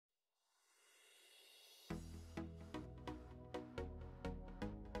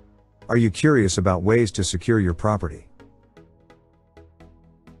Are you curious about ways to secure your property?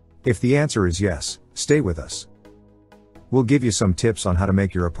 If the answer is yes, stay with us. We'll give you some tips on how to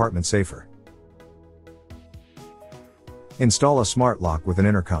make your apartment safer. Install a smart lock with an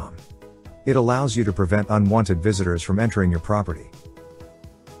intercom. It allows you to prevent unwanted visitors from entering your property.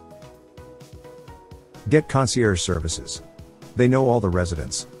 Get concierge services. They know all the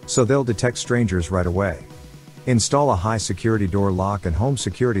residents, so they'll detect strangers right away. Install a high security door lock and home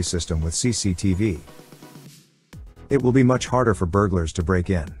security system with CCTV. It will be much harder for burglars to break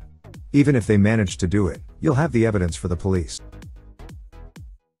in. Even if they manage to do it, you'll have the evidence for the police.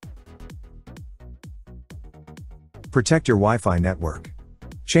 Protect your Wi-Fi network.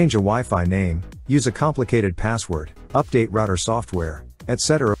 Change a Wi-Fi name, use a complicated password, update router software,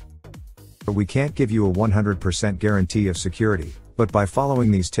 etc. We can't give you a 100% guarantee of security, but by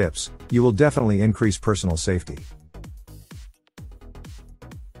following these tips, you will definitely increase personal safety.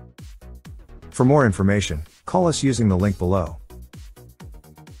 For more information, call us using the link below.